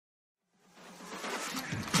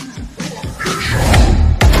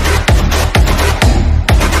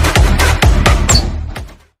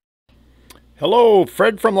Hello,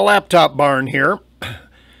 Fred from the Laptop Barn here.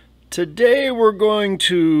 Today we're going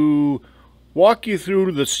to walk you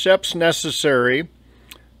through the steps necessary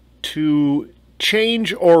to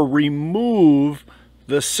change or remove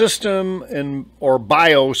the system or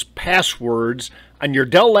BIOS passwords on your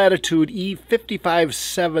Dell Latitude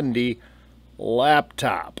E5570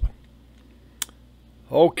 laptop.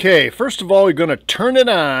 Okay, first of all, you're going to turn it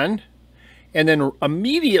on and then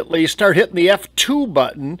immediately start hitting the F2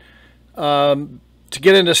 button to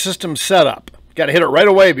get into system setup. Got to hit it right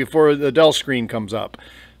away before the Dell screen comes up.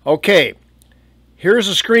 Okay, here's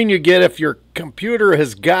a screen you get if your computer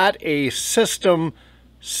has got a system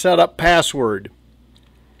setup password.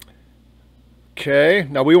 Okay,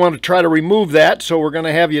 now we want to try to remove that, so we're going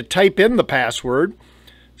to have you type in the password.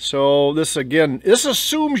 So this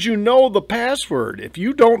assumes you know the password. If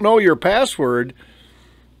you don't know your password,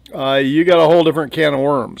 you got a whole different can of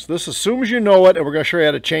worms. This assumes you know it, and we're going to show you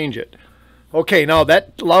how to change it. Okay, now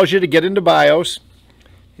that allows you to get into BIOS,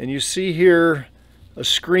 and you see here a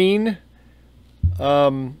screen.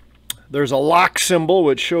 There's a lock symbol,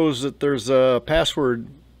 which shows that there's a password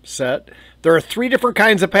set. There are 3 different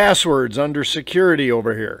kinds of passwords under security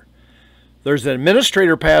over here. There's an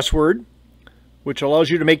administrator password, which allows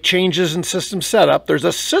you to make changes in system setup. There's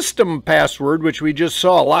a system password, which we just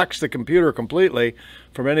saw locks the computer completely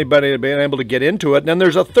from anybody being able to get into it. And then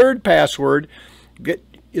there's a third password that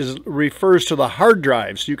refers to the hard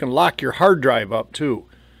drive, so you can lock your hard drive up too,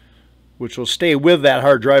 which will stay with that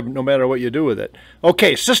hard drive no matter what you do with it.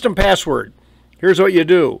 Okay, system password. Here's what you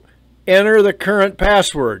do. Enter the current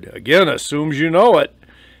password. Again, assumes you know it.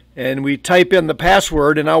 And we type in the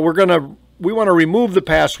password, and now we want to remove the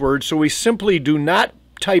password, so we simply do not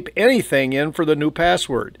type anything in for the new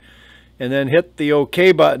password. And then hit the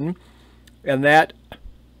OK button, and that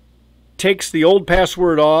takes the old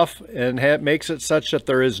password off and makes it such that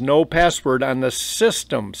there is no password on the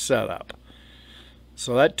system setup.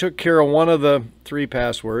 So that took care of one of the 3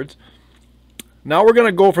 passwords. Now we're going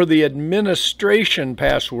to go for the administration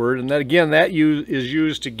password, and that again is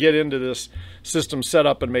used to get into this system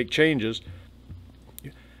setup and make changes.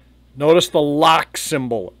 Notice the lock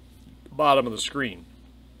symbol at the bottom of the screen.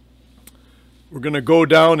 We're going to go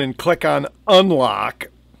down and click on unlock.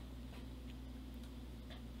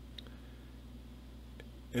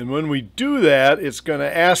 And when we do that, it's going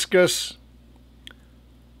to ask us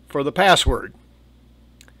for the password.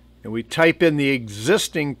 And we type in the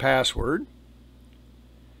existing password.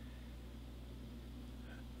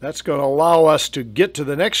 That's going to allow us to get to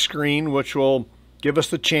the next screen, which will give us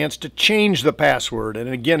the chance to change the password. And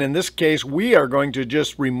again, in this case, we are going to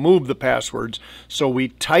just remove the passwords. So we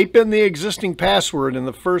type in the existing password in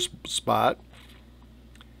the first spot.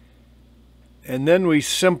 And then we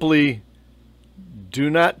simply do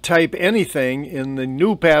not type anything in the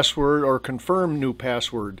new password or confirm new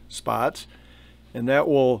password spots, and that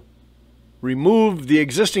will remove the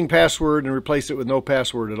existing password and replace it with no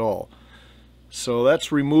password at all. So that's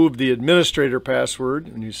removed the administrator password,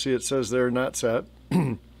 and you see it says there not set.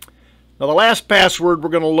 Now the last password we're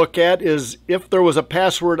going to look at is if there was a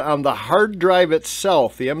password on the hard drive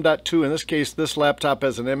itself, the M.2. In this case, this laptop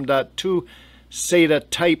has an M.2 SATA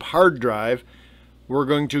type hard drive. We're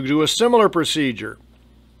going to do a similar procedure.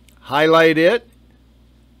 Highlight it,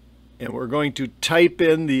 and we're going to type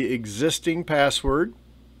in the existing password.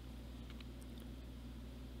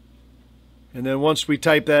 And then once we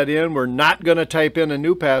type that in, we're not going to type in a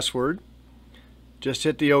new password. Just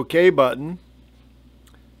hit the OK button,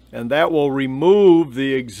 and that will remove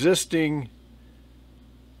the existing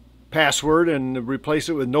password and replace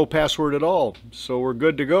it with no password at all. So we're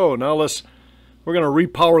good to go. Now we're going to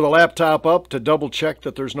repower the laptop up to double check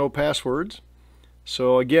that there's no passwords.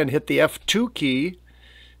 So again, hit the F2 key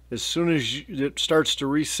as soon as it starts to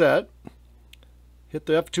reset. Hit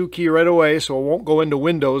the F2 key right away so it won't go into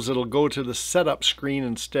Windows, it'll go to the setup screen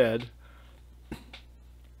instead.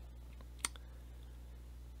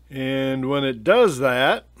 And when it does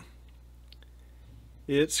that,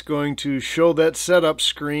 it's going to show that setup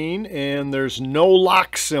screen, and there's no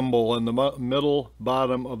lock symbol in the middle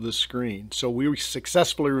bottom of the screen. So we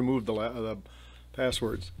successfully removed the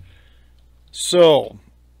passwords. So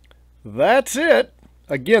that's it.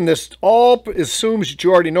 Again, this all assumes that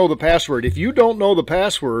you already know the password. If you don't know the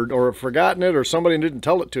password or have forgotten it or somebody didn't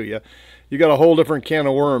tell it to you, you got a whole different can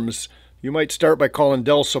of worms. You might start by calling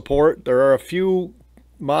Dell support. There are a few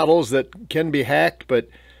models that can be hacked, but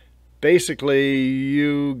basically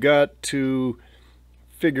you got to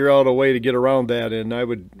figure out a way to get around that, and I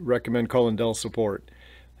would recommend calling Dell support.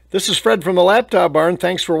 This is Fred from the Laptop Barn.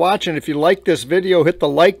 Thanks for watching. If you like this video, hit the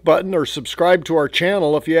like button or subscribe to our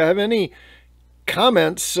channel. If you have any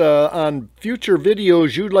comments on future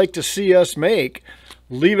videos you'd like to see us make,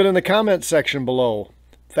 leave it in the comment section below.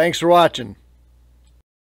 Thanks for watching.